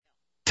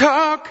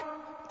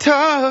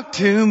Talk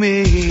to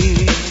me.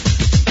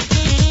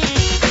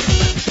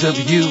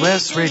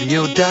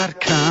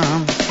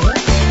 WSRadio.com.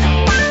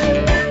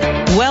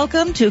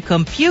 Welcome to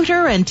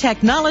Computer and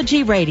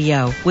Technology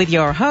Radio with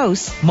your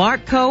hosts,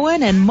 Mark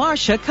Cohen and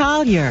Marcia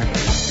Collier.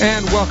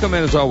 And welcome,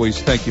 and as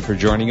always, thank you for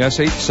joining us,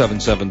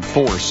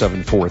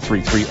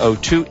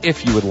 877-474-3302,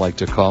 if you would like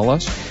to call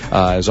us.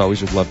 As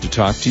always, we'd love to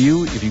talk to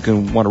you. If you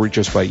want to reach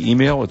us by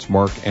email, it's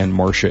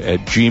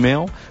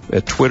markandmarcia@gmail.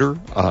 At Twitter,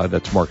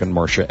 that's Mark and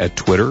Marcia at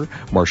Twitter.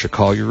 Marcia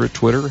Collier at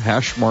Twitter,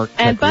 #Mark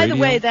Tech And by Radio.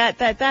 the way,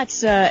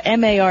 that's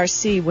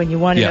MARC when you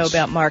want to know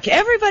about Mark.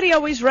 Everybody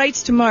always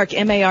writes to Mark,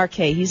 MARK.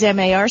 He's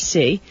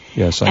MARC.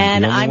 Yes,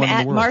 I'm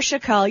at Marcia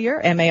Collier,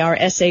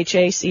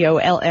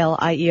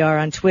 MARSHACOLLIER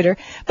on Twitter.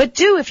 But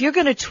if you're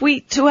going to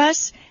tweet to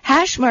us,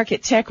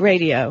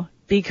 #MarketTechRadio,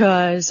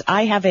 because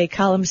I have a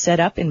column set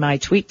up in my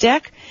tweet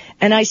deck,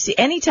 and I see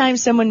anytime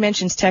someone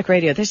mentions Tech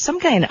Radio, there's some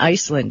guy in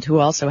Iceland who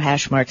also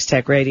 #marks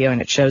Tech Radio,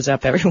 and it shows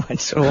up every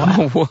once in a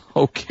while. Oh,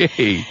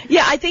 okay.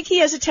 Yeah, I think he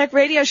has a tech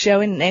radio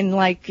show in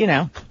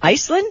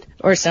Iceland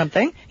or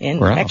something, in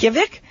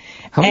Reykjavik.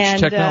 How much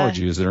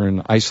technology is there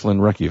in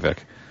Iceland,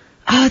 Reykjavik?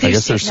 Oh,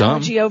 there's there's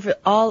technology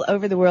all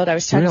over the world. I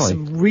was talking to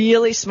some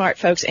really smart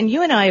folks, and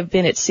you and I have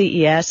been at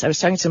CES. I was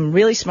talking to some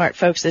really smart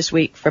folks this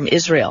week from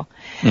Israel.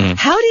 Mm.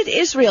 How did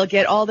Israel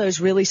get all those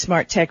really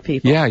smart tech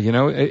people? Yeah,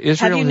 Israel.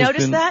 Have you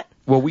noticed that?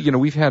 Well,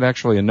 we've had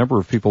actually a number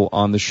of people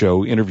on the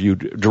show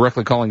interviewed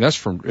directly calling us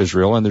from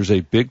Israel, and there's a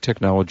big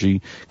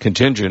technology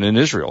contingent in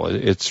Israel.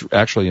 It's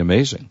actually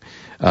amazing.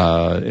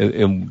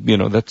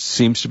 That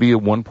seems to be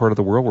one part of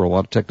the world where a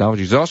lot of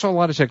technology. There's also a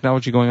lot of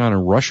technology going on in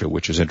Russia,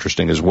 which is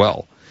interesting as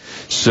well.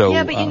 So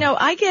yeah, but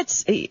I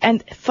get,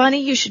 and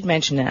funny you should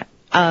mention that,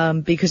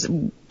 because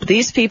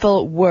these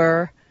people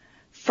were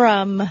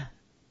from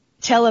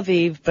Tel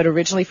Aviv, but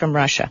originally from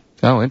Russia.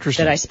 Oh,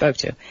 interesting. That I spoke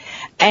to.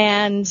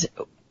 And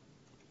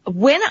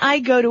when I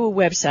go to a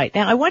website,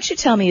 now I want you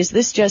to tell me, is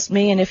this just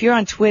me? And if you're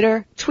on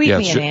Twitter, tweet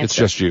me an answer. It's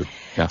just you.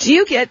 Yeah. Do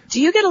you get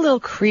a little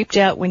creeped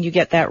out when you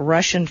get that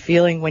Russian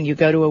feeling when you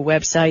go to a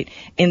website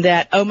in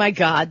that, oh my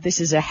God,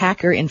 this is a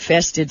hacker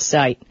infested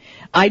site.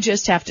 I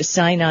just have to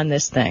sign on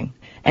this thing.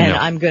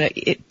 And no.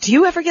 Do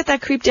you ever get that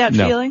creeped out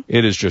feeling? No,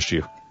 it is just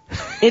you.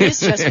 It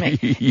is just me.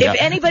 Yeah.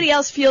 If anybody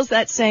else feels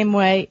that same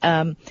way,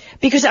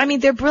 because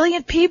they're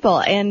brilliant people,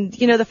 and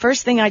the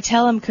first thing I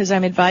tell them, because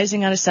I'm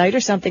advising on a site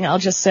or something, I'll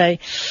just say,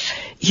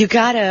 you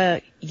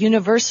gotta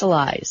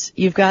universalize.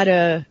 You've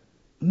gotta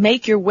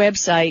make your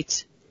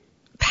website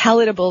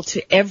palatable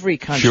to every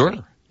country. Sure,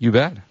 you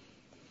bet.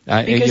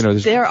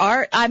 Because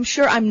I'm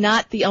sure I'm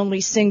not the only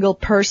single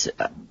person,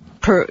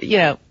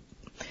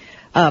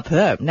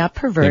 not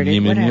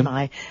perverted. What am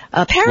I?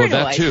 Paranoid.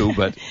 Well, that too,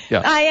 but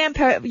yeah. I am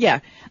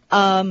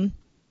on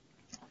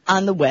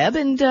the web,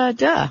 and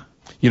duh.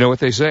 You know what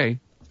they say?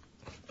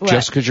 What?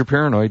 Just because you're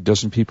paranoid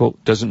doesn't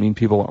mean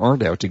people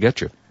aren't out to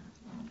get you.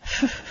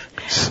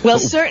 Well,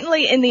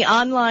 certainly in the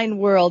online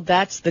world,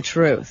 that's the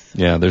truth.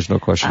 Yeah, there's no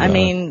question about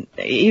it.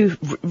 You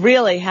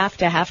really have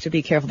to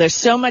be careful. There's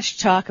so much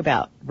to talk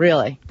about,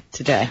 really,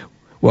 today.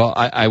 Well,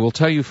 I will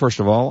tell you, first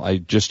of all,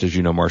 as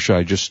you know, Marcia,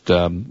 I just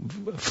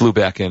flew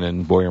back in,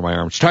 and boy, are my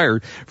arms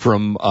tired,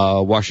 from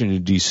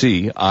Washington,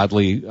 D.C.,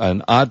 oddly,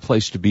 an odd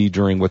place to be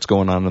during what's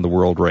going on in the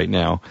world right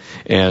now.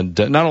 And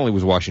not only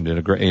was Washington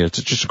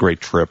it's just a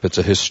great trip. It's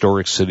a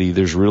historic city.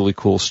 There's really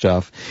cool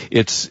stuff.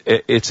 It's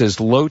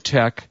as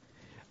low-tech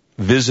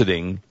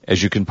visiting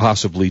as you can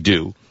possibly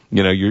do.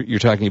 You're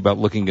talking about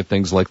looking at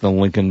things like the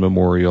Lincoln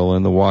Memorial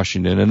and the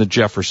Washington and the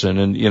Jefferson,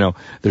 and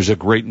there's a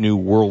great new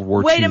World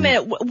War II. Wait a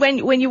minute,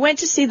 when you went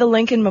to see the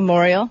Lincoln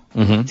Memorial,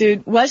 mm-hmm.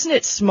 Dude, wasn't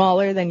it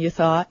smaller than you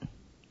thought?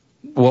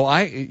 Well,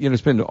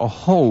 it's been a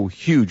whole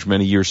huge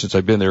many years since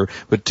I've been there,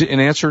 but in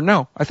answer,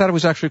 no, I thought it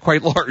was actually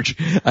quite large.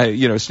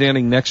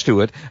 Standing next to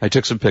it, I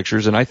took some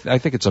pictures, and I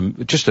think it's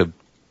just a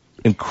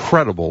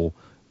incredible.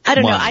 I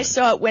don't know. monument. I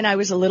saw it when I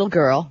was a little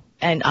girl.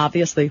 And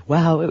obviously,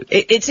 wow,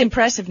 it's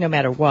impressive no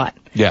matter what.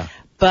 Yeah.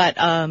 But,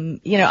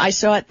 I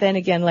saw it then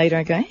again later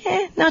and go,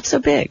 not so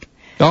big.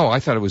 Oh, I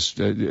thought it was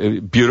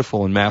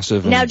beautiful and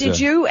massive. Now, did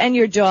you and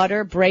your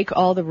daughter break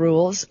all the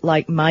rules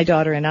like my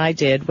daughter and I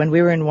did when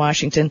we were in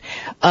Washington?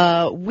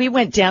 We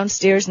went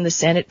downstairs in the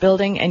Senate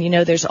building, and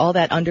there's all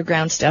that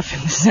underground stuff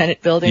in the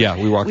Senate building. Yeah,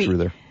 we walked through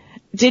there.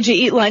 Did you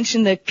eat lunch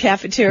in the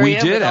cafeteria? We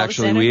did,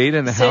 actually. We ate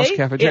in the house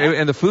cafeteria,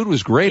 and the food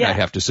was great, yeah. I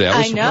have to say. I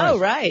was surprised. Know,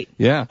 right?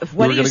 Yeah.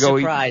 What are you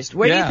surprised?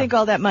 Where do you think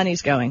all that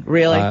money's going?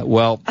 Really?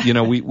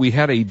 We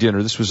had a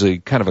dinner. This was a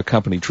kind of a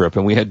company trip,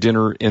 and we had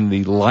dinner in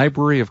the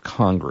Library of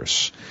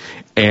Congress,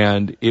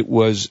 and it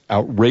was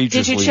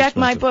outrageously Did you check expensive.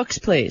 my books,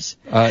 please?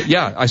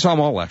 Yeah, I saw them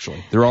all,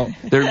 actually. They're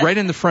right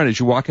in the front as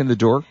you walk in the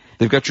door.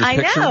 They've got your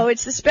picture. I know.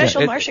 It's the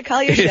special Marcia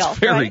Collier shelf. It's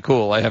very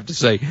cool, I have to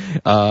say.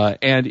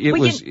 And it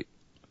was...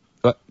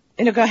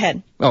 go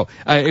ahead. Oh,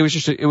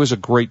 it was a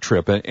great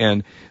trip,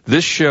 and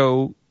this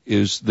show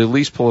is the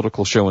least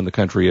political show in the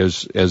country,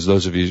 as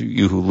those of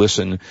you who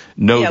listen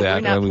know that. Yeah,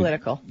 we're not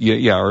political.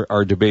 Yeah,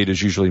 our debate is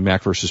usually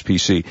Mac versus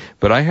PC.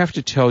 But I have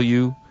to tell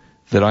you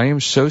that I am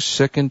so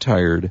sick and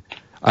tired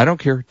I don't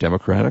care,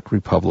 Democratic,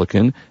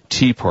 Republican,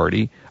 Tea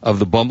Party, of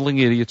the bumbling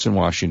idiots in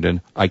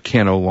Washington, I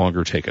can no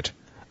longer take it.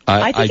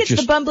 I think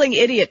it's the bumbling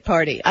idiot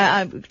party.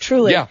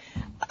 Truly. Yeah.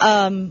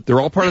 They're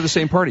all part of the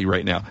same party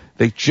right now.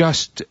 They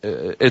just,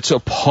 it's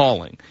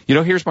appalling.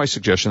 Here's my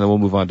suggestion, then we'll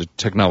move on to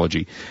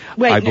technology.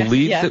 I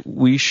believe that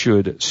we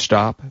should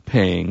stop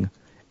paying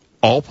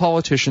all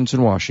politicians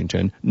in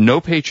Washington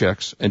no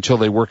paychecks until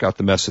they work out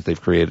the mess that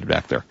they've created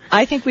back there.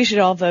 I think we should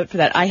all vote for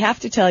that. I have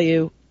to tell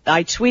you,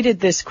 I tweeted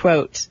this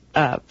quote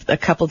a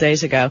couple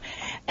days ago,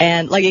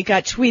 and it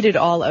got tweeted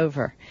all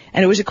over.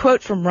 And it was a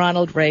quote from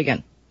Ronald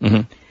Reagan.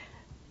 Mm-hmm.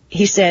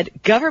 He said,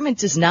 "Government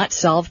does not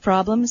solve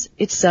problems;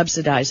 it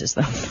subsidizes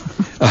them."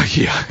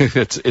 Yeah,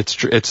 it's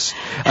true.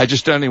 I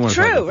just don't even want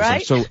to talk about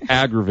this. Right? I'm so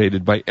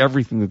aggravated by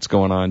everything that's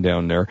going on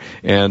down there.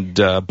 And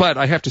but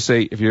I have to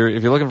say, if you're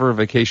looking for a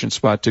vacation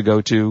spot to go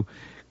to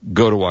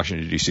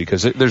Washington D.C.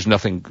 because there's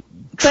nothing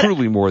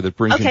truly more that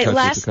brings in touch with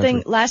the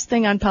country. Last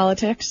thing on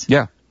politics.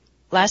 Yeah.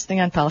 Last thing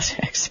on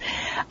politics.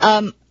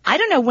 I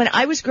don't know. When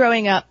I was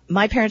growing up,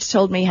 my parents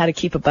told me how to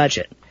keep a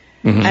budget,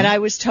 and I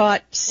was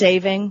taught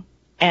saving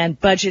and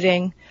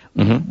budgeting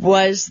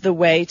was the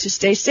way to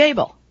stay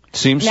stable.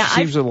 Seems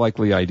a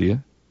likely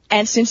idea.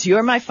 And since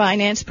you're my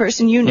finance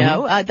person,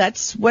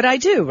 that's what I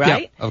do,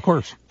 right? Yeah, of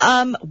course.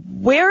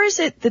 Where is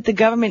it that the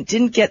government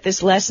didn't get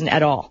this lesson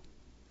at all?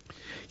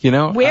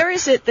 Where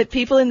is it that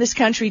people in this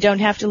country don't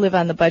have to live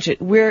on the budget?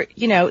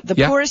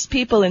 Poorest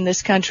people in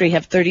this country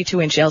have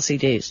 32-inch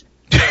LCDs.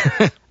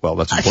 Well,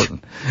 that's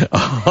important.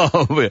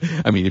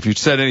 I mean, if you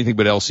said anything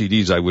but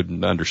LCDs, I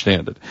wouldn't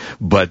understand it.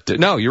 But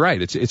no, you're right.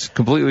 It's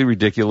completely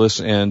ridiculous.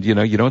 And,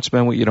 you don't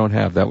spend what you don't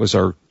have. That was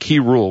our key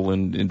rule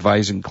in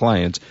advising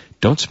clients.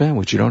 Don't spend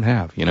what you don't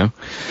have,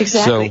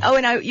 Exactly. So,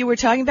 and you were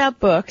talking about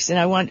books, and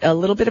I want a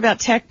little bit about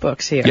tech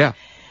books here. Yeah.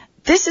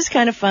 This is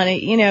kind of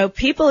funny.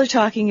 People are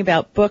talking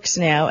about books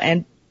now,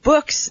 and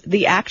books,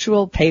 the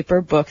actual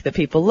paper book that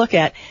people look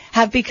at,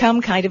 have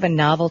become kind of a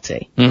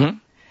novelty. Mm-hmm.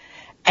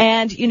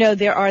 And,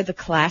 there are the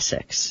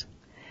classics.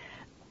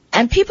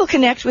 And people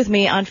connect with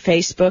me on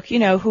Facebook,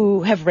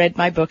 who have read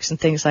my books and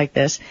things like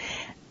this.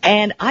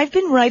 And I've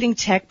been writing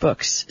tech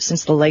books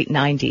since the late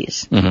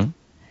 90s. Mm-hmm.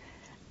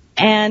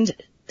 And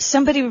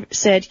somebody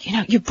said,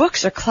 your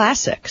books are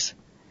classics.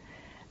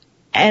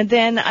 And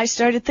then I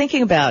started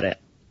thinking about it.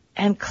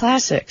 And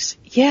classics,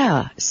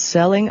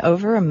 selling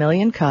over 1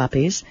 million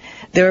copies.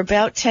 They're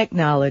about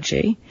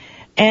technology.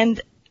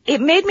 And it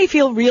made me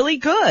feel really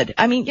good.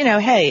 I mean,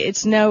 hey,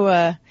 it's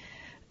no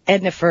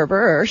Edna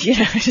Ferber or,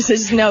 this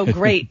is no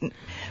great,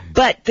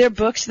 but they're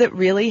books that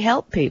really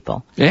help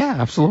people. Yeah,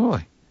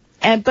 absolutely.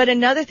 But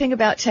another thing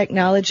about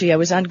technology, I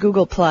was on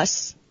Google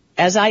Plus,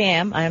 as I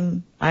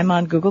am. I'm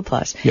on Google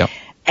Plus. Yep.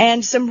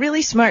 And some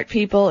really smart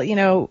people,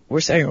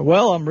 were saying,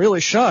 well, I'm really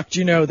shocked,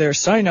 their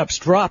sign-ups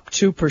dropped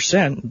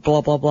 2%,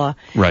 blah, blah, blah.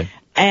 Right.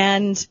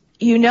 And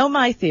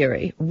my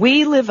theory.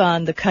 We live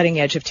on the cutting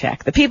edge of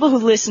tech. The people who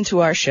listen to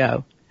our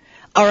show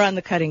are on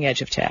the cutting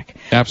edge of tech.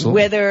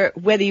 Absolutely.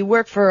 Whether you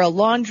work for a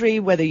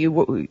laundry, whether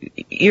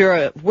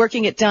you're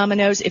working at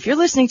Domino's, if you're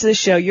listening to the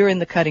show, you're in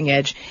the cutting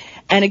edge.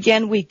 And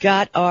again, we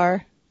got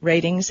our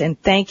ratings, and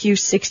thank you,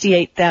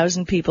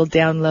 68,000 people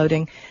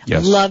downloading.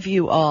 Yes. Love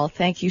you all.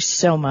 Thank you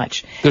so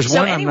much. There's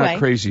one I'm not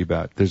crazy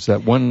about. There's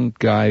that one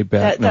guy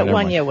back. That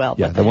one, well.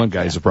 Yeah, the one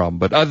guy is a problem.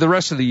 But the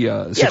rest of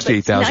the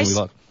 68,000 we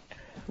love.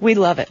 We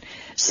love it.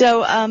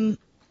 So,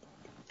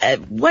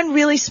 one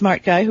really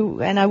smart guy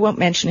and I won't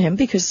mention him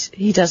because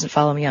he doesn't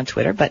follow me on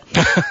Twitter, but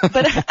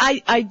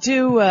I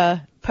do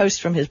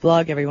post from his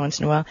blog every once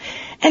in a while.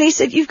 And he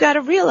said, you've got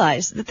to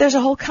realize that there's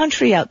a whole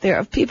country out there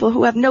of people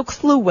who have no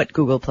clue what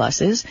Google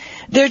Plus is.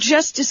 They're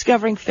just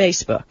discovering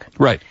Facebook.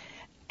 Right.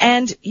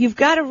 And you've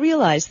got to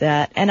realize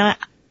that. And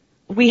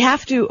we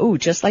have to,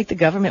 just like the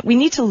government, we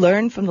need to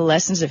learn from the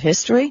lessons of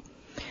history.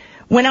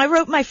 When I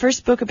wrote my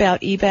first book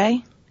about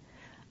eBay,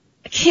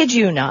 I kid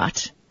you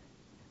not,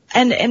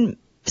 and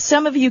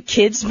some of you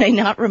kids may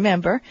not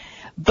remember,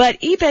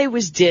 but eBay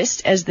was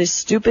dissed as this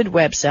stupid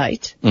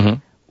website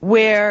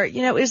where,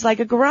 it was like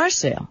a garage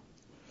sale.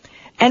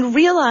 And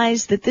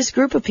realized that this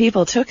group of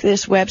people took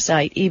this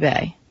website,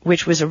 eBay,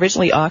 which was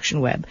originally Auction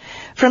Web,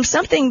 from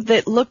something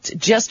that looked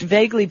just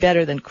vaguely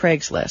better than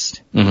Craigslist.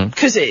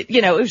 Because it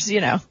was,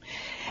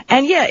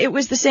 And it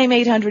was the same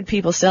 800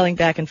 people selling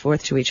back and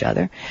forth to each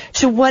other,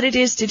 to what it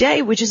is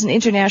today, which is an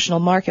international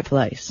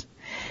marketplace.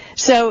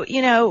 So,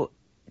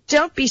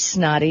 don't be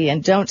snotty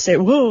and don't say,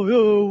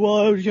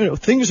 well,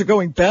 things are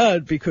going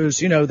bad because,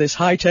 this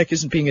high tech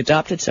isn't being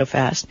adopted so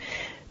fast.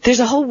 There's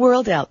a whole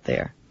world out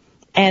there.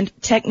 And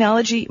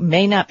technology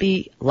may not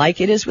be like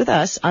it is with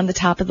us on the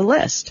top of the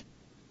list.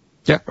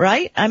 Yeah.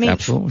 Right? I mean,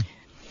 absolutely.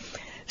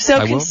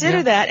 So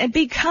consider that and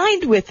be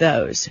kind with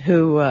those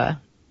who are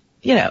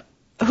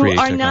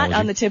not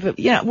on the tip of,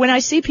 when I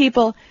see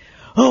people,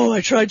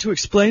 I tried to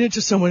explain it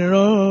to someone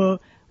and,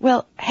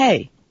 well,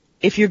 hey,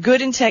 if you're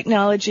good in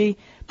technology,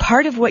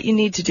 part of what you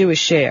need to do is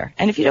share.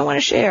 And if you don't want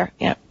to share,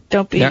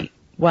 don't be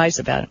wise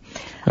about it.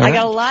 I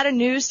got a lot of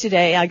news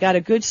today. I got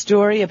a good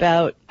story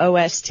about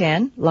OS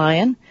X,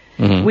 Lion,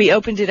 Mm-hmm. We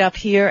opened it up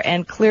here,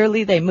 and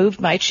clearly they moved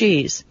my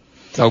cheese.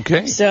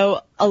 Okay.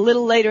 So a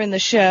little later in the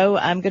show,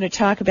 I'm going to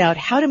talk about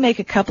how to make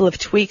a couple of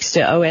tweaks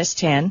to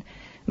OS X,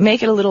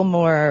 make it a little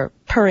more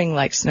purring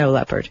like Snow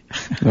Leopard.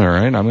 All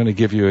right. I'm going to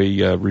give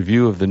you a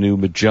review of the new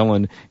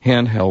Magellan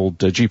handheld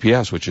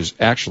GPS, which is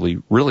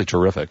actually really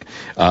terrific.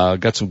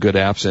 Got some good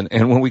apps.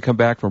 And when we come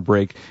back from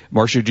break,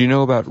 Marcia, do you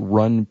know about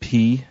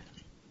RunP?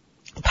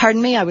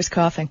 Pardon me? I was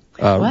coughing.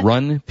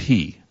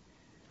 RunP.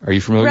 Are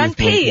you familiar with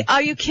RunP?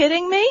 Are you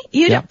kidding me?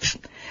 Yeah.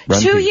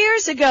 2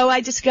 years ago,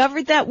 I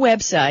discovered that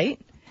website.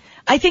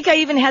 I think I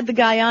even had the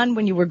guy on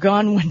when you were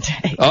gone one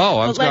day. Oh,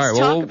 I'm sorry. Let's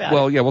talk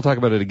about it. Yeah, we'll talk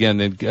about it again.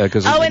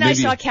 I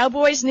saw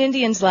Cowboys and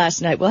Indians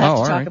last night. We'll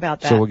have to talk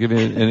about that. So we'll give you.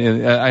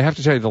 And I have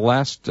to tell you,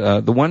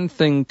 the one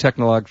thing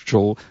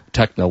technological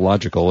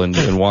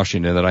in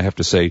Washington that I have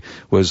to say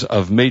was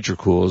of major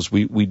cool is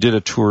we did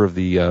a tour of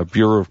the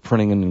Bureau of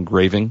Printing and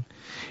Engraving.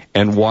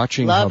 And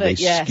watching how they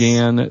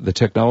scan the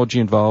technology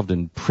involved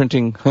in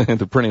printing, they're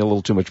printing a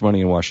little too much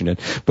money in Washington,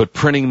 but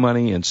printing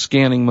money and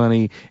scanning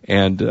money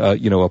and,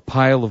 a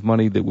pile of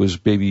money that was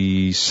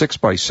maybe 6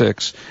 by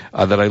 6,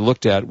 that I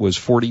looked at was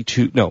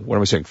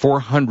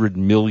 $400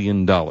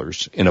 million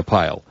in a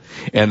pile.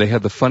 And they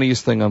had the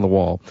funniest thing on the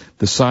wall.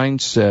 The sign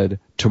said,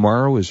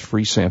 "Tomorrow is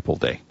free sample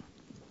day."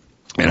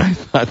 And I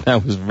thought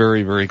that was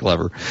very, very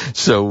clever.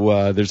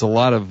 So there's a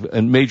lot of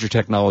major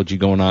technology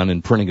going on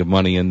in printing of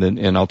money,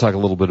 and I'll talk a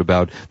little bit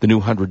about the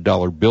new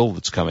 $100 bill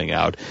that's coming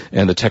out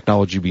and the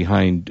technology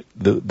behind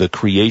the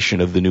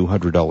creation of the new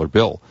 $100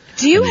 bill.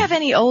 Do you have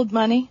any old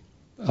money?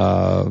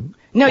 No,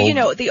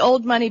 the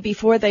old money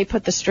before they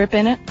put the strip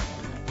in it?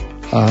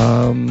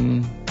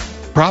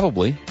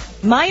 Probably.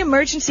 My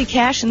emergency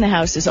cash in the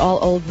house is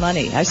all old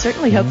money. I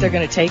certainly hope they're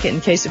going to take it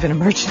in case of an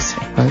emergency.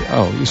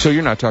 So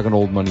you're not talking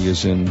old money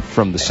as in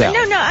from the South?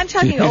 No, I'm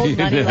talking old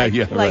money like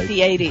right. the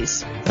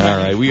 80s. All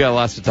right, we got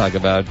lots to talk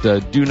about.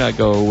 Do not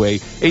go away.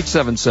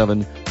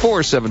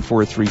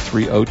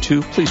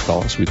 877-474-3302. Please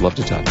call us. We'd love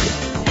to talk to you.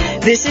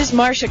 This is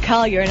Marcia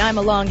Collier, and I'm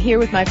along here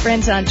with my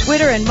friends on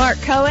Twitter and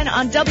Mark Cohen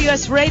on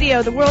WS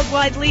Radio, the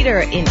worldwide leader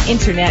in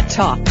Internet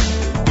talk.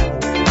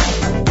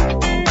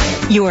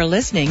 You are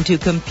listening to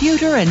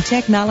Computer and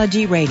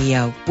Technology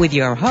Radio with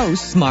your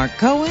hosts, Mark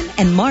Cohen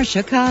and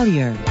Marcia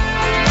Collier.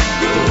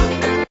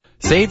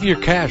 Save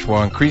your cash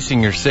while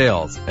increasing your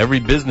sales. Every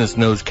business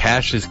knows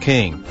cash is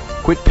king.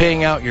 Quit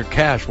paying out your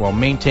cash while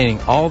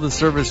maintaining all the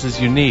services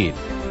you need.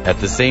 At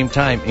the same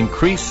time,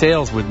 increase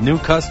sales with new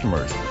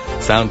customers.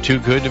 Sound too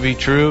good to be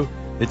true?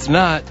 It's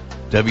not.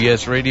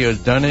 WS Radio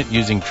has done it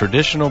using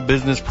traditional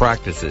business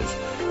practices.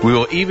 We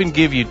will even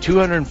give you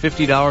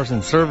 $250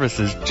 in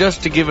services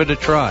just to give it a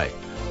try.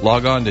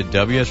 Log on to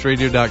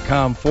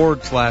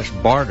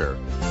WSRadio.com/barter.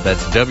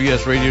 That's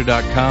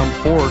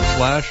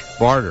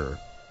WSRadio.com/barter.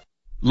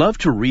 Love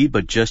to read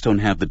but just don't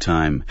have the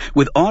time?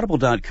 With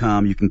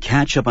Audible.com, you can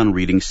catch up on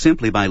reading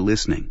simply by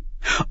listening.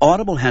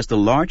 Audible has the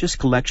largest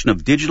collection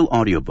of digital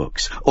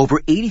audiobooks,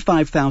 over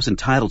 85,000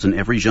 titles in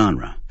every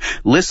genre.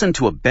 Listen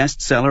to a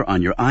bestseller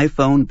on your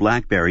iPhone,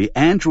 BlackBerry,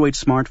 Android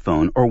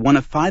smartphone, or one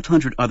of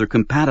 500 other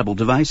compatible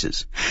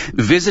devices.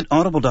 Visit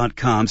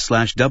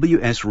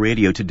audible.com/WS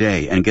Radio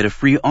today and get a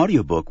free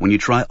audiobook when you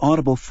try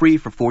Audible free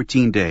for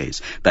 14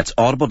 days. That's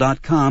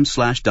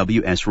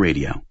audible.com/WS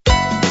Radio.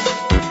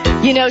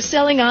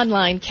 Selling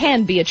online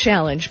can be a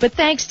challenge, but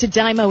thanks to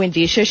Dymo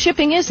Indicia,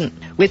 shipping isn't.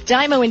 With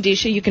Dymo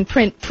Indicia, you can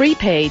print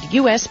prepaid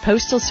U.S.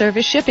 Postal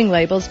Service shipping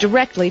labels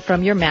directly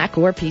from your Mac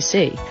or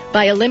PC.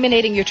 By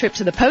eliminating your trip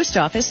to the post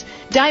office,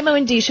 Dymo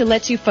Indicia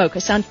lets you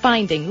focus on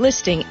finding,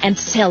 listing, and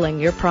selling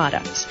your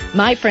products.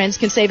 My friends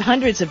can save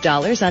hundreds of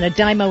dollars on a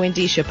Dymo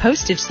Indicia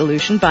postage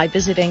solution by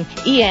visiting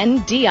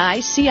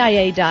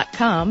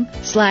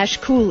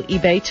endicia.com/cool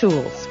eBay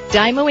tools.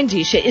 Dymo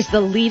Indicia is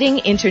the leading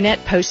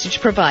internet postage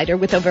provider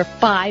with over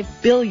 $5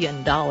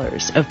 billion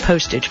of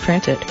postage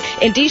printed.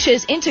 Indicia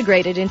is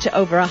integrated into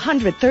over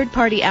 100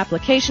 third-party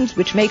applications,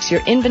 which makes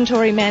your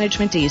inventory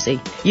management easy.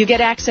 You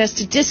get access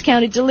to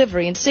discounted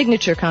delivery and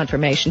signature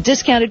confirmation,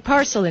 discounted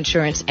parcel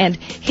insurance, and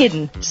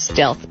hidden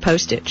stealth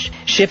postage.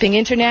 Shipping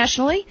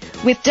internationally?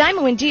 With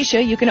Dymo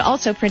Indicia, you can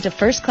also print a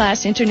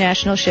first-class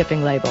international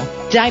shipping label.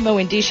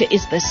 Dymo Indicia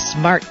is the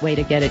smart way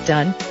to get it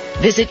done.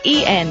 Visit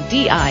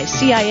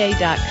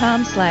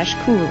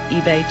endicia.com/cool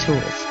eBay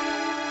tools.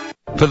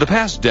 For the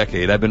past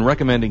decade, I've been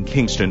recommending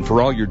Kingston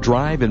for all your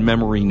drive and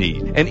memory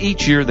need, and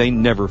each year they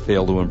never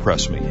fail to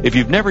impress me. If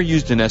you've never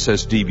used an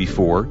SSD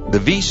before, the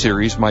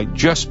V-Series might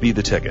just be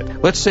the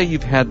ticket. Let's say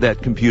you've had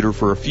that computer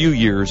for a few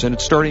years and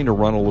it's starting to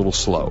run a little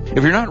slow.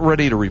 If you're not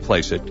ready to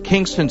replace it,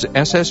 Kingston's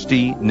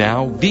SSD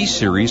Now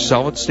V-Series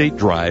solid-state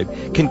drive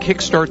can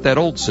kickstart that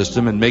old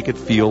system and make it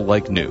feel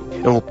like new.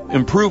 It'll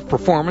improve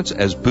performance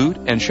as boot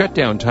and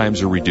shutdown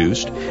times are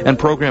reduced, and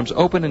programs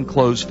open and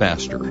close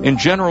faster. In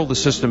general, the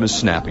system is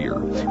snappier.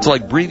 car. It's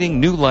like breathing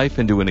new life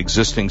into an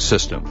existing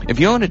system. If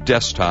you own a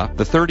desktop,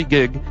 the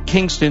 30-gig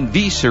Kingston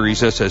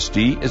V-Series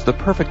SSD is the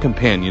perfect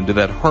companion to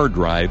that hard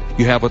drive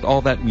you have with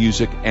all that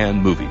music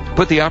and movie.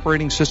 Put the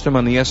operating system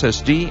on the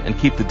SSD and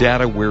keep the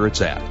data where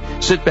it's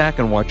at. Sit back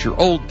and watch your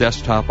old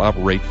desktop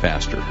operate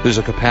faster. There's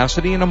a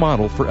capacity and a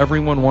model for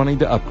everyone wanting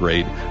to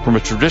upgrade from a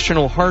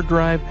traditional hard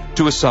drive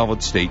to a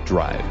solid-state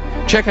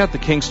drive. Check out the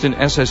Kingston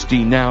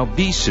SSD Now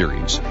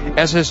V-Series.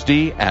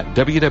 SSD at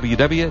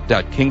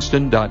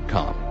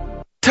www.kingston.com.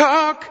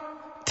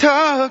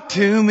 Talk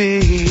to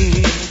me.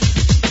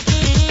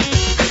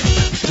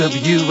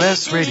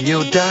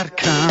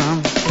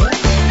 WSRadio.com.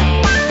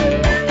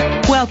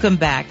 Welcome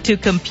back to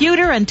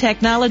Computer and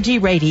Technology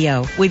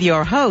Radio with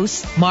your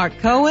hosts, Mark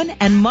Cohen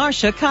and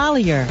Marcia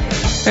Collier.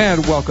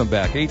 And welcome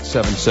back,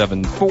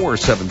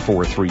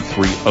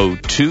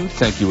 877-474-3302.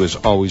 Thank you, as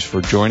always, for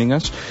joining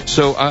us.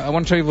 So I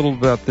want to tell you a little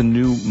about the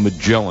new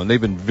Magellan.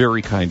 They've been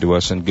very kind to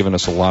us and given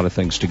us a lot of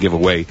things to give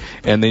away.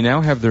 And they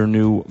now have their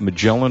new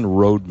Magellan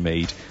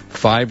Roadmate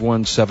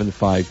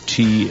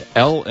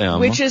 5175T-LM.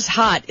 Which is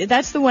hot.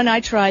 That's the one I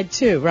tried,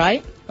 too,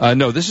 right?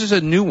 No, this is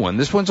a new one.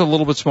 This one's a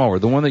little bit smaller.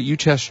 The one that you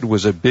tested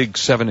was a big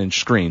 7-inch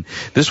screen.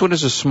 This one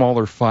is a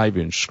smaller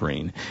 5-inch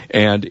screen.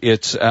 And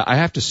it's, I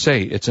have to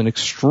say, it's an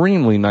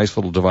extremely nice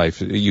little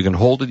device. You can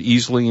hold it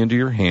easily into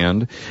your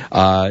hand.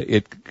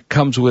 It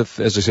comes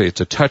with, as I say,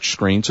 it's a touch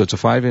screen, so it's a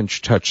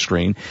 5-inch touch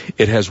screen.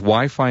 It has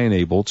Wi-Fi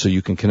enabled, so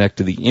you can connect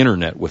to the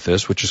internet with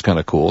this, which is kind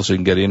of cool. So you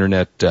can get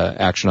internet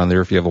action on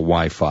there if you have a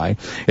Wi-Fi.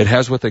 It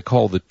has what they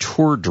call the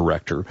Tour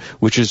Director,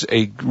 which is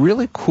a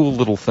really cool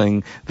little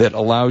thing that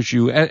allows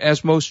you,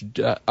 as most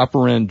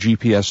upper-end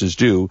GPSs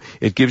do,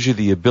 it gives you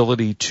the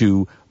ability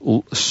to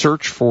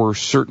search for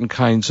certain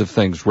kinds of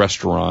things,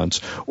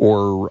 restaurants,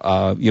 or,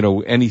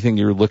 anything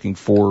you're looking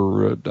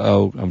for.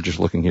 I'm just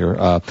looking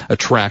here,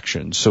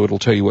 attractions. So it'll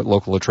tell you what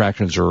local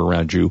attractions are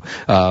around you,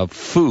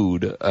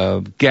 food,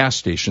 gas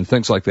station,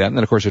 things like that. And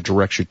then, of course, it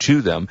directs you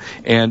to them.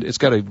 And it's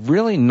got a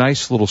really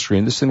nice little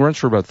screen. This thing runs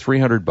for about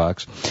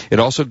 $300. It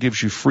also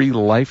gives you free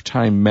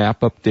lifetime map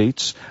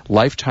updates,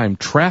 lifetime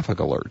traffic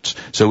alerts.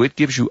 So it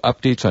gives you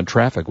updates on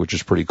traffic, which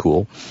is pretty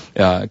cool.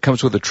 It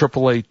comes with a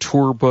AAA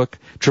tour book,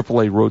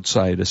 AAA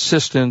roadside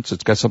assistance.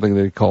 It's got something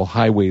they call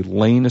highway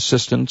lane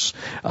assistance,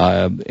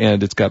 and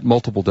it's got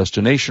multiple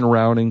destination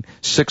routing,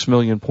 6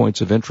 million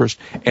points of interest,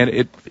 and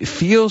it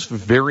feels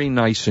very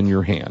nice in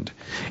your hand.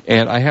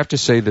 And I have to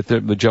say that the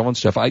Magellan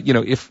stuff,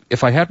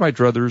 if I had my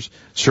druthers,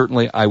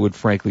 certainly I would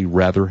frankly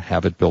rather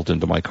have it built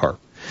into my car,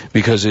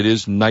 because it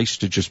is nice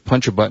to just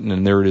punch a button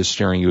and there it is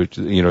staring you at,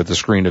 at the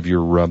screen of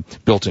your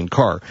built-in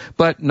car.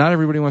 But not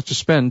everybody wants to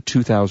spend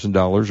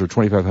 $2,000 or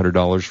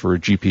 $2,500 for a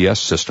GPS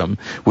system,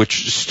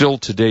 which still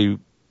today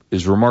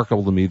is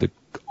remarkable to me that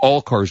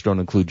all cars don't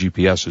include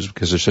GPSs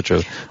because they're such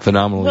a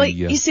phenomenally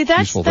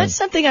useful thing. That's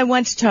something I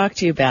want to talk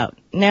to you about.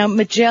 Now,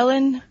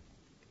 Magellan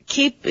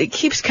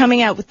keeps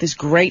coming out with this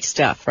great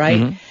stuff, right?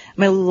 Mm-hmm.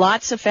 I mean,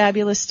 lots of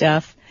fabulous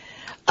stuff.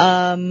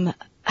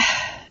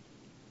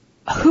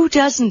 Who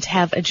doesn't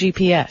have a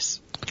GPS?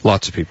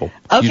 Lots of people.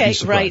 Okay,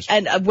 right.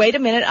 And wait a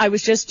minute. I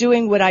was just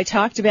doing what I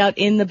talked about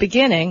in the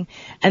beginning,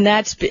 and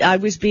I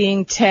was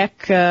being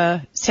tech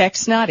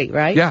snotty,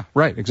 right? Yeah,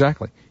 right.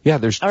 Exactly. Yeah,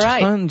 there's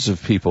tons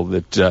of people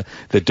that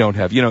don't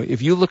have.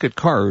 If you look at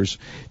cars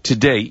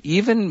today,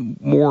 even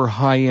more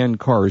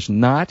high-end cars,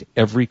 not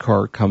every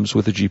car comes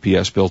with a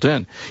GPS built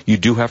in. You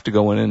do have to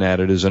go in and add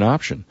it as an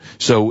option.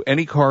 So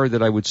any car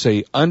that I would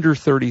say under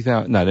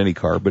 $30,000, not any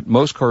car, but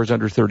most cars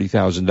under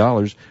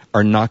 $30,000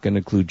 are not going to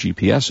include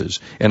GPSs.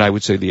 And I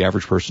would say the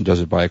average person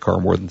doesn't buy a car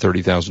more than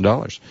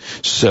 $30,000.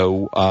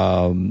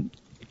 So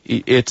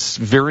it's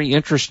very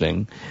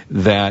interesting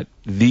that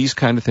these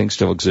kind of things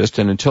still exist,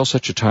 and until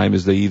such a time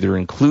as they either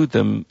include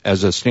them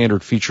as a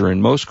standard feature in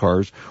most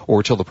cars, or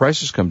until the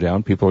prices come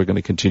down, people are going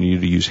to continue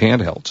to use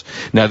handhelds.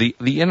 Now,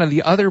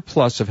 the other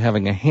plus of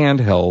having a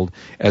handheld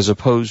as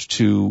opposed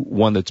to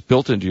one that's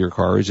built into your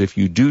car is if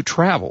you do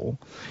travel,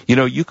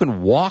 you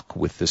can walk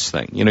with this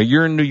thing.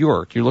 You're in New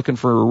York, you're looking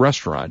for a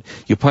restaurant,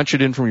 you punch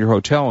it in from your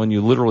hotel, and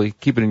you literally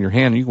keep it in your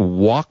hand, and you can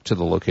walk to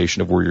the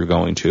location of where you're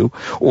going to.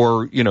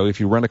 Or, if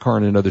you rent a car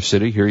in another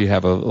city, here you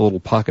have a little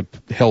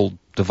pocket-held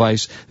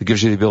device that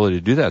gives you the ability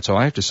to do that. So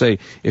I have to say,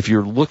 if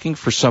you're looking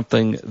for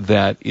something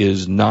that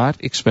is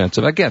not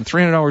expensive, again,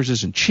 $300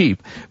 isn't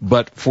cheap,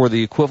 but for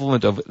the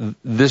equivalent of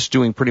this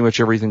doing pretty much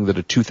everything that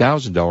a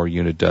 $2,000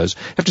 unit does, I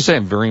have to say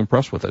I'm very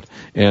impressed with it.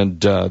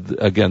 And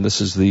again, this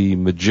is the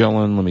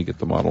Magellan. Let me get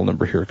the model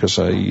number here because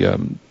I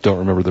don't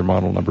remember their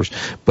model numbers.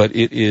 But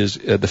it is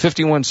the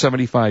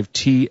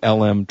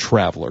 5175T-LM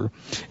Traveler,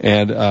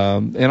 and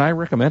I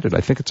recommend it.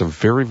 I think it's a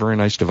very, very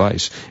nice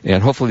device,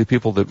 and hopefully the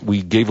people that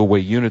we gave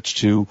away units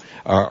to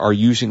are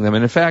using them.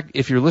 And in fact,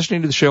 if you're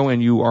listening to the show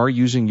and you are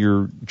using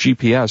your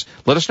GPS,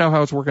 let us know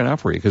how it's working out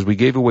for you, because we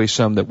gave away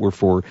some that were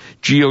for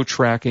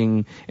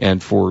geo-tracking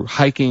and for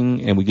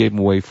hiking, and we gave them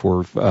away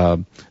for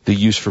the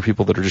use for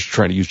people that are just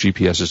trying to use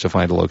GPSs to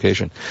find a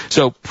location.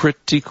 So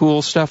pretty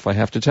cool stuff, I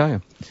have to tell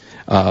you.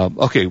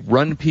 Okay,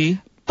 Run P.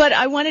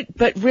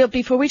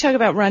 before we talk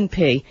about Run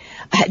P,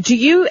 do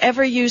you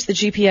ever use the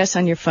GPS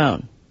on your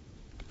phone?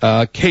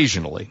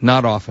 Occasionally,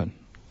 not often,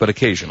 but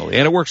occasionally,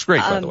 and it works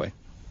great, by the way.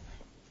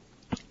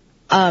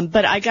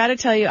 But I got to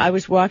tell you, I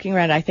was walking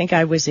around. I think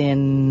I was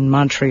in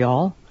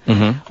Montreal,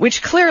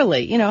 which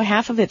clearly,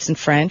 half of it's in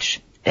French.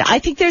 I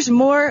think there's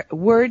more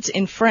words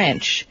in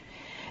French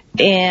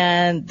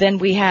than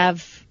we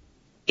have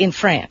in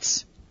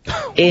France.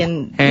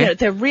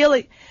 They're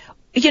really,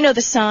 the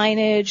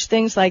signage,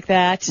 things like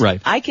that.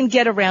 Right. I can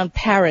get around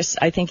Paris,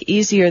 I think,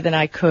 easier than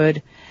I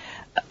could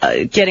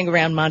getting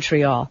around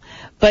Montreal.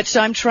 But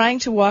so I'm trying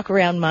to walk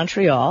around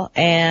Montreal,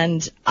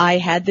 and I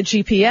had the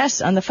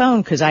GPS on the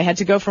phone because I had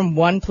to go from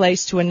one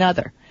place to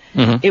another.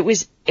 It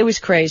was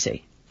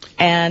crazy.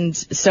 And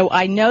so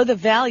I know the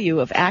value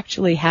of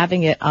actually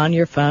having it on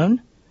your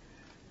phone.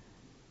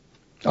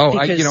 Oh,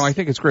 I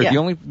think it's great.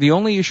 Yeah. The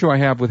only issue I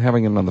have with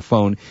having it on the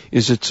phone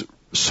is it's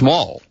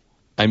small.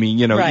 I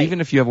mean, right.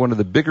 Even if you have one of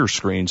the bigger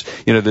screens,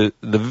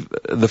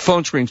 the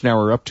phone screens now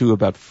are up to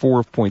about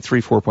 4.3,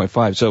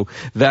 4.5. So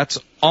that's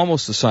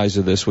almost the size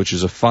of this, which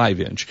is a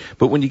 5-inch.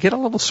 But when you get a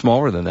little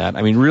smaller than that,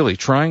 I mean, really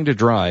trying to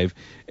drive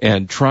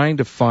and trying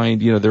to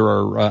find, there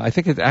are, I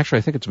think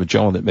it's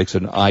Magellan that makes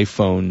an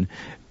iPhone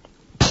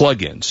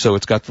plug-in. So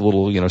it's got the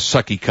little,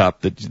 sucky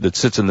cup that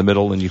sits in the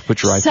middle and you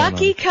put your iPhone on.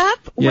 Sucky cup?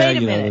 Wait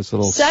a minute. This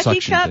little sucky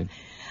suction cup? thing.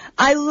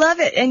 I love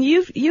it, and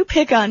you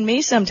pick on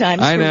me sometimes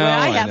for what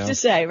I have know. to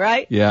say,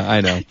 right? Yeah,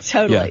 I know.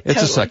 Totally. Yeah,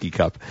 it's a sucky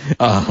cup,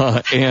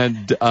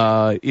 and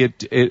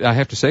I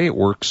have to say it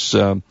works.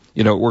 It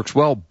works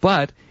well,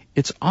 but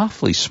it's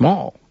awfully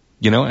small.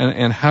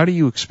 And how do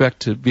you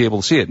expect to be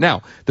able to see it?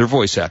 Now, they're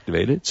voice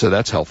activated, so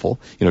that's helpful.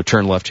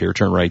 Turn left here,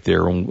 turn right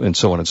there, and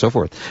so on and so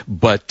forth.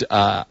 But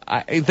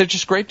they're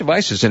just great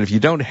devices, and if you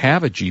don't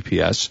have a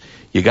GPS,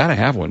 you got to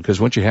have one, because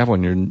once you have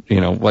one,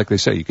 you're, like they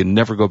say, you can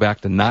never go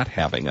back to not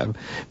having it,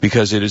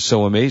 because it is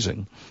so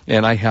amazing.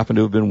 And I happen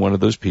to have been one of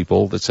those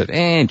people that said,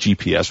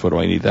 GPS, what do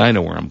I need? I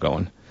know where I'm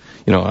going.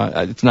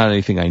 It's not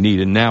anything I need,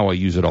 and now I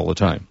use it all the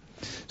time.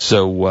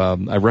 So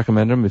I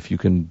recommend them if you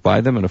can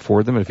buy them and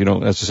afford them. And if you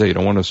don't, as I say, you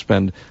don't want to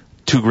spend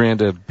 $2,000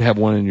 to have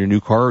one in your new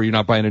car, or you're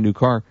not buying a new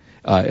car,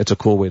 it's a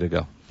cool way to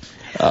go.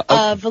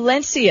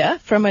 Valencia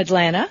from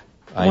Atlanta,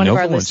 one of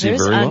our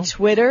listeners on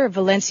Twitter,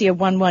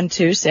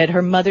 Valencia112, said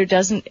her mother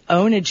doesn't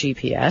own a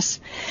GPS,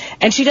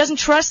 and she doesn't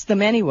trust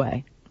them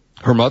anyway.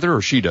 Her mother,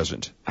 or she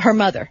doesn't? Her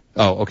mother.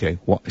 Oh, okay.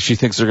 Well, she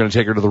thinks they're going to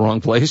take her to the wrong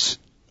place?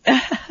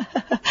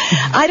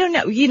 I don't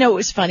know. It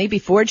was funny.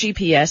 Before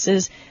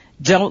GPSs,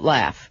 don't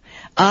laugh.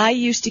 I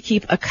used to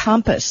keep a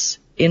compass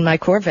in my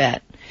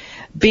Corvette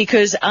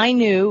because I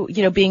knew,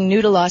 being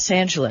new to Los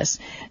Angeles,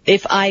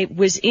 if I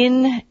was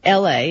in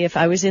L.A., if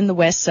I was in the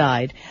West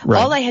Side,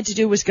 right. All I had to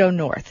do was go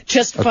north.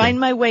 Just find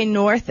my way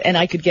north and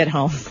I could get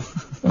home.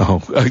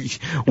 Well,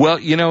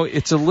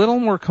 it's a little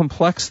more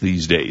complex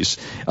these days,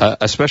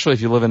 especially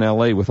if you live in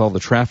L.A. with all the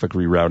traffic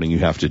rerouting you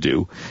have to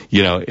do.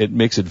 It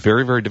makes it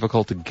very, very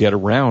difficult to get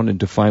around and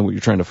to find what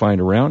you're trying to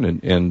find around.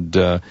 And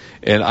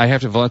I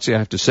have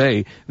to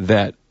say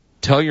that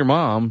tell your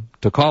mom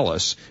to call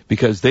us,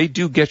 because they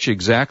do get you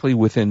exactly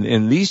within,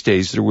 in these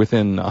days, they're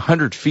within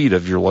 100 feet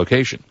of your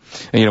location.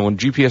 And, when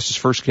GPSs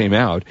first came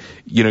out,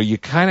 you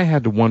kind of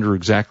had to wonder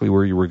exactly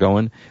where you were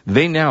going.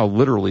 They now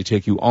literally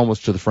take you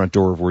almost to the front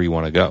door of where you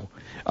want to go.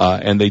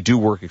 And they do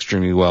work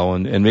extremely well.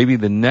 And maybe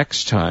the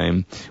next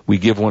time we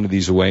give one of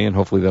these away, and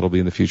hopefully that'll be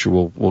in the future,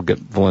 we'll get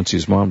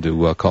Valencia's mom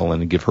to call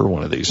in and give her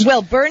one of these.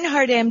 Well,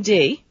 Bernhard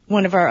MD,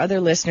 one of our other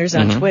listeners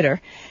on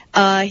Twitter,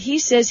 he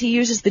says he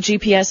uses the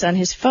GPS on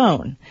his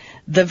phone.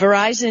 The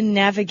Verizon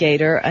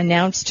Navigator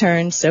announced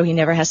turns so he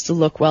never has to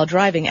look while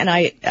driving. And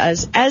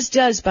as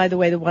does, by the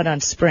way, the one on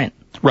Sprint.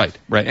 Right.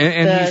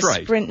 And he's right.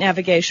 The Sprint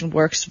navigation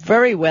works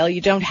very well.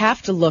 You don't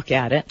have to look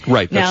at it.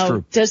 Right, that's true.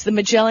 Now, does the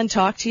Magellan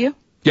talk to you?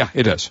 Yeah,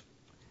 it does.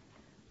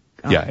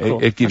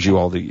 Cool. It gives you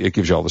all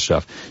the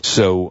stuff.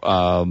 So,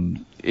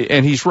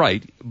 and he's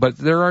right, but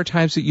there are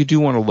times that you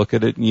do want to look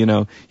at it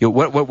and,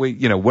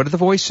 what did the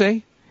voice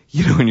say?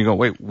 And you go,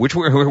 wait,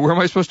 where am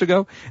I supposed to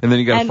go? And then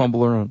you got to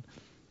fumble around.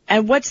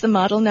 And what's the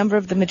model number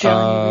of the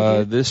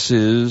Magellan? This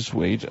is,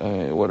 what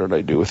did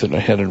I do with it? I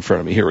had it in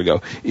front of me. Here we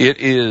go. It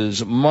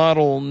is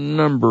model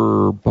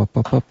number,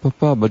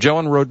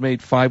 Magellan Roadmate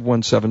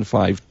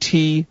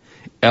 5175T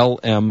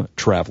LM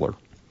Traveler.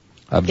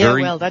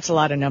 That's a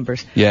lot of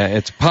numbers. Yeah,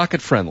 it's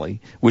pocket friendly,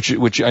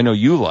 which I know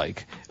you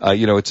like.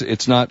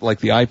 It's not like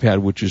the iPad,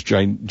 which is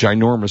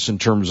ginormous in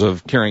terms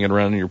of carrying it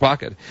around in your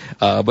pocket.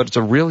 But it's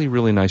a really,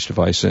 really nice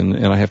device,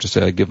 and I have to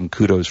say I give them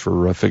kudos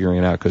for figuring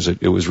it out, because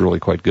it was really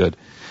quite good.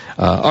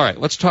 All right,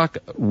 let's talk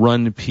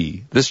Run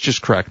P. This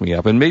just cracked me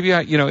up, and maybe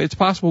it's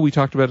possible we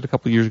talked about it a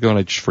couple of years ago and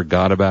I just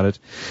forgot about it,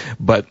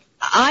 but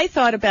I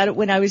thought about it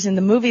when I was in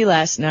the movie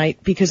last night,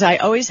 because I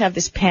always have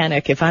this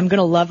panic if I'm going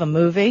to love a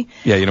movie.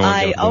 Yeah, you don't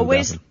want to go to the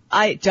bathroom.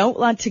 I don't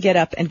want to get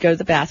up and go to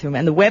the bathroom.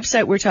 And the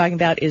website we're talking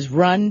about is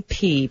Run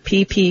P.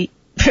 P-P-E-E.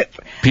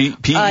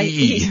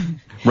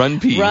 Run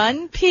P.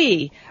 Run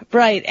P.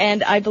 Right.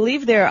 And I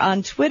believe they're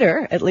on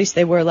Twitter. At least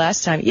they were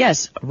last time.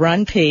 Yes.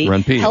 Run P.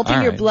 Run P. Helping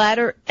All your right.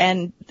 bladder,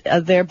 and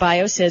their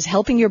bio says,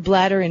 helping your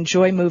bladder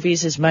enjoy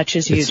movies as much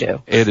as you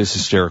do. It is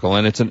hysterical.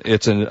 And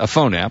it's a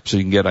phone app. So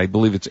you can get, I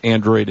believe it's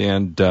Android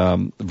and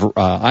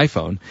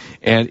iPhone.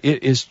 And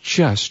it is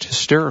just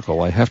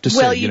hysterical. I have to say.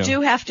 Well, you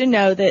do have to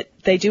know that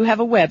they do have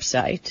a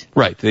website.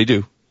 Right. They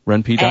do.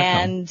 RunP.com.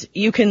 And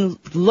you can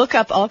look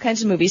up all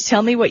kinds of movies.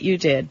 Tell me what you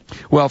did.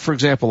 Well, for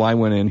example, I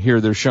went in here.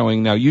 They're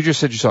showing now. You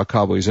just said you saw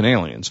Cowboys and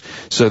Aliens,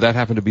 so that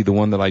happened to be the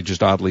one that I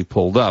just oddly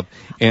pulled up.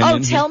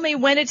 And tell me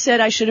when it said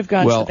I should have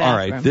gone to the bathroom. Well, all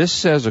right. This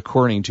says,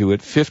 according to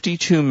it,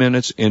 52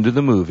 minutes into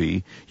the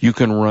movie, you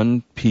can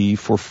run pee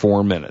for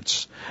 4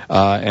 minutes.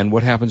 And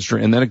what happens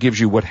and then it gives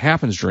you what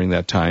happens during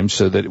that time,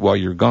 so that while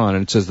you're gone,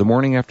 and it says the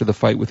morning after the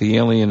fight with the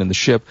alien and the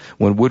ship,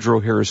 when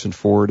Woodrow Harrison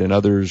Ford and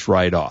others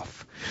ride off.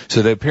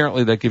 So that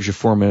apparently that gives you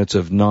 4 minutes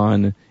of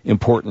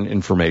non-important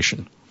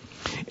information.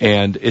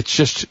 And it's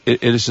just,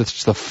 it is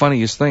just the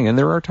funniest thing. And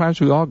there are times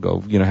we all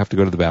have to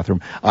go to the bathroom.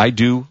 I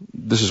do.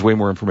 This is way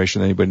more information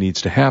than anybody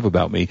needs to have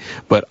about me.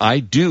 But I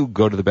do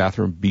go to the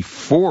bathroom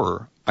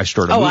before I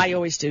start a movie. I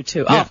always do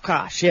too. Yeah. Oh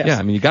gosh, yes. Yeah,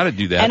 I mean, you gotta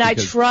do that. And I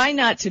try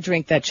not to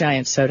drink that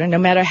giant soda, no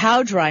matter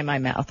how dry my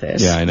mouth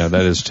is. Yeah, I know,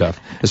 that is tough.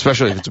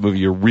 Especially if it's a movie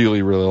you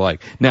really, really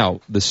like.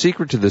 Now, the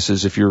secret to this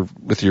is if you're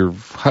with your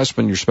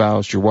husband, your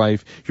spouse, your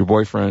wife, your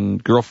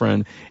boyfriend,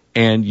 girlfriend,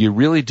 and you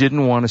really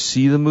didn't want to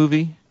see the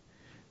movie,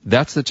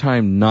 that's the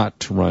time not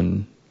to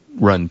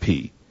run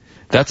pee.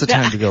 That's the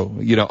time to go,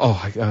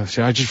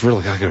 I just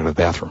really gotta go to the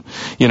bathroom.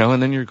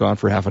 And then you're gone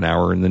for half an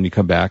hour, and then you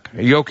come back.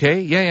 Are you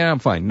okay? Yeah, I'm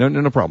fine. No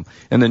problem.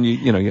 And then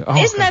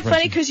Isn't that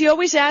funny? Because you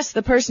always ask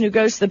the person who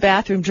goes to the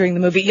bathroom during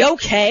the movie, you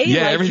okay?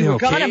 Yeah, like everything you were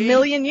okay? gone a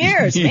million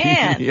years,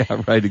 man.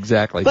 Yeah, right,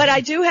 exactly. But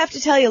I do have to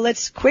tell you,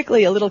 let's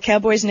quickly, a little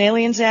Cowboys and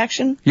Aliens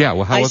action. Yeah,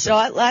 well, how was I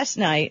saw it last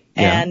night,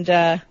 Yeah.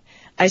 and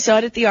I saw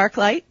it at the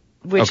ArcLight,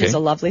 which is a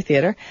lovely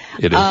theater.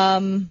 It is.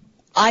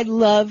 I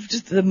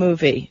loved the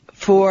movie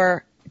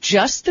for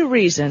just the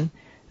reason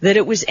that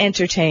it was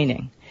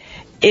entertaining.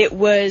 It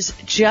was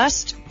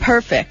just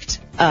perfect.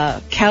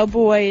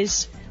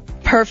 Cowboys,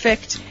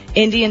 perfect.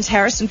 Indians,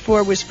 Harrison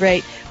Ford was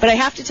great. But I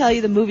have to tell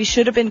you, the movie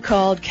should have been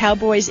called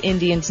Cowboys,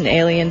 Indians, and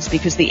Aliens,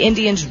 because the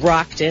Indians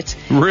rocked it.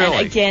 Really?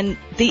 And again,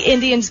 the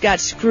Indians got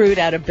screwed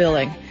out of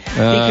billing.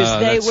 Because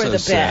they were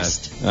the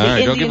best. All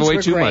right, don't give away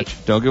too great.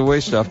 much. Don't give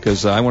away stuff,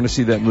 because I want to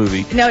see that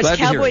movie. No, it's Glad to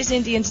hear Cowboys, it.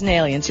 Indians, and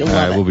Aliens. You'll All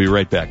love right, it. we'll be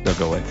right back. Don't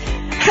go away.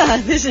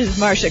 This is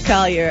Marsha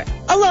Collier,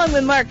 along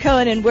with Mark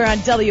Cohen, and we're on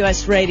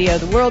WS Radio,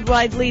 the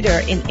worldwide leader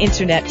in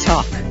Internet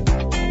talk.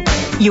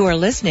 You are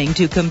listening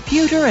to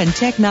Computer and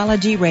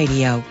Technology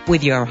Radio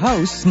with your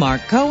hosts,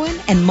 Mark Cohen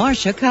and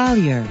Marsha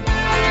Collier.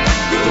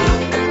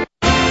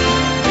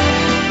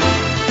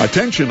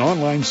 Attention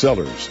online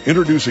sellers,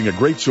 introducing a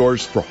great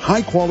source for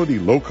high-quality,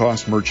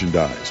 low-cost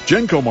merchandise.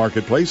 Genco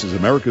Marketplace is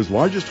America's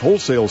largest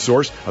wholesale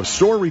source of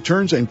store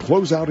returns and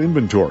closeout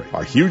inventory.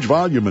 Our huge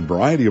volume and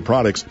variety of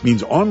products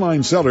means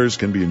online sellers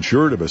can be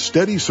assured of a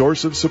steady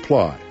source of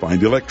supply.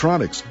 Find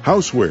electronics,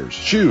 housewares,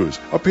 shoes,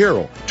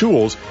 apparel,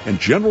 tools, and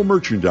general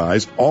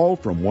merchandise all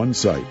from one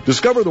site.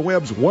 Discover the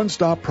web's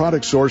one-stop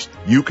product source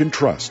you can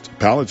trust.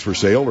 Pallets for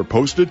sale are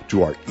posted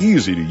to our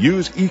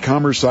easy-to-use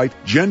e-commerce site,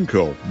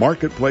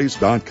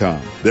 GencoMarketplace.com.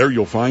 There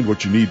you'll find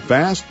what you need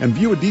fast and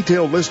view a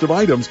detailed list of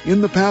items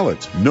in the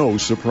pallets. No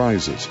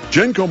surprises.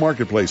 Genco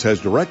Marketplace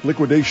has direct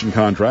liquidation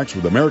contracts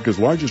with America's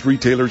largest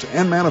retailers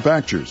and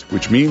manufacturers,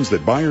 which means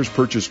that buyers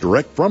purchase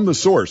direct from the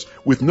source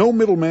with no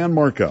middleman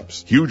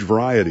markups. Huge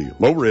variety,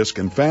 low risk,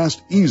 and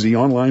fast, easy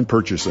online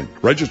purchasing.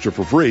 Register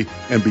for free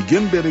and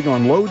begin bidding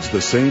on loads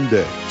the same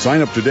day.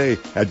 Sign up today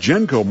at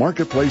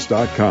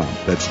GencoMarketplace.com.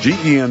 That's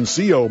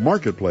GENCO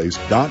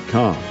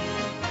Marketplace.com.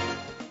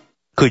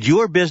 Could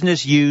your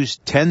business use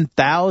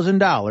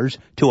 $10,000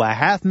 to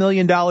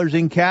 $500,000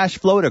 in cash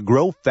flow to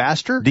grow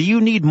faster? Do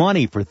you need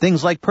money for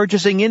things like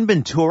purchasing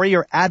inventory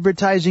or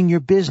advertising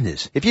your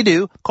business? If you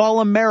do,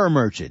 call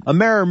AmeriMerchant.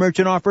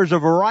 AmeriMerchant offers a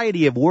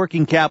variety of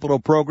working capital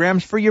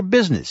programs for your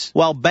business.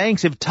 While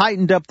banks have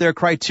tightened up their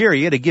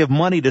criteria to give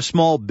money to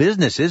small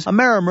businesses,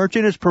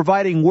 AmeriMerchant is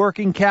providing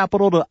working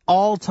capital to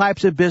all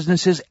types of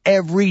businesses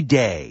every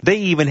day. They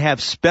even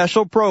have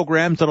special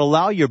programs that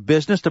allow your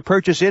business to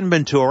purchase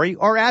inventory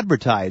or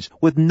advertise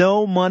with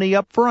no money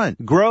up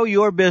front. Grow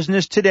your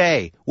business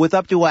today with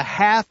up to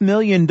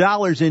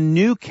 $500,000 in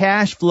new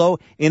cash flow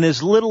in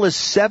as little as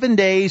 7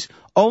 days,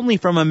 only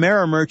from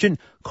AmeriMerchant.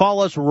 Call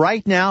us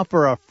right now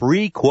for a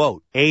free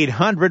quote.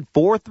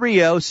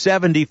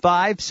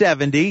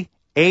 800-430-7570.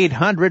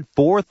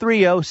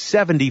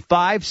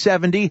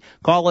 800-430-7570.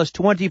 Call us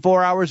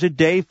 24 hours a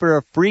day for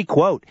a free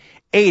quote.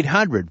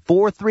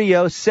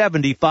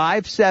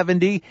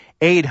 800-430-7570.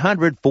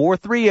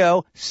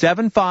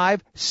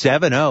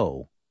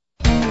 800-430-7570.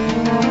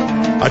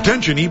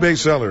 Attention eBay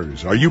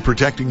sellers. Are you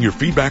protecting your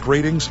feedback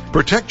ratings?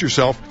 Protect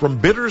yourself from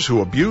bidders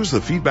who abuse the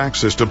feedback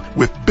system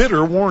with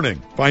Bidder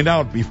Warning. Find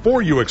out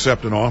before you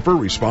accept an offer,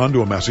 respond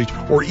to a message,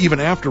 or even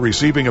after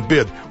receiving a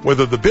bid,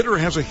 whether the bidder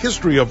has a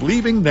history of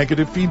leaving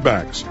negative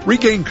feedbacks.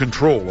 Regain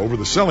control over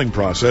the selling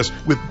process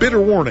with Bidder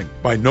Warning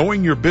by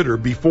knowing your bidder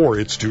before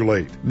it's too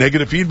late.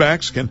 Negative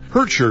feedbacks can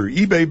hurt your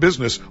eBay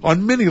business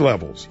on many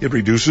levels. It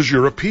reduces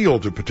your appeal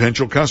to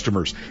potential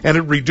customers, and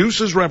it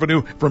reduces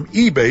revenue from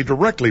eBay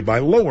directly by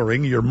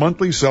lowering your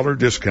monthly seller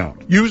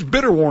discount. Use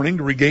Bidder Warning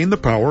to regain the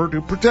power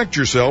to protect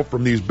yourself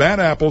from these bad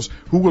apples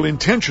who will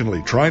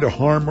intentionally try to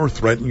harm or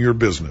threaten your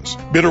business.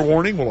 Bidder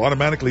Warning will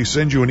automatically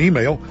send you an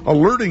email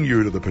alerting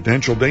you to the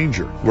potential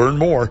danger. Learn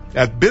more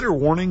at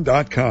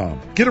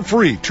bidderwarning.com. Get a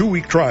free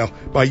 2-week trial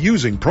by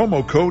using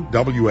promo code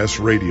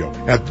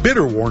WSRadio at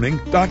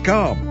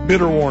bidderwarning.com.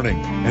 Bidder Warning,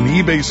 an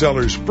eBay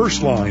seller's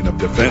first line of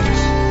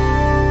defense.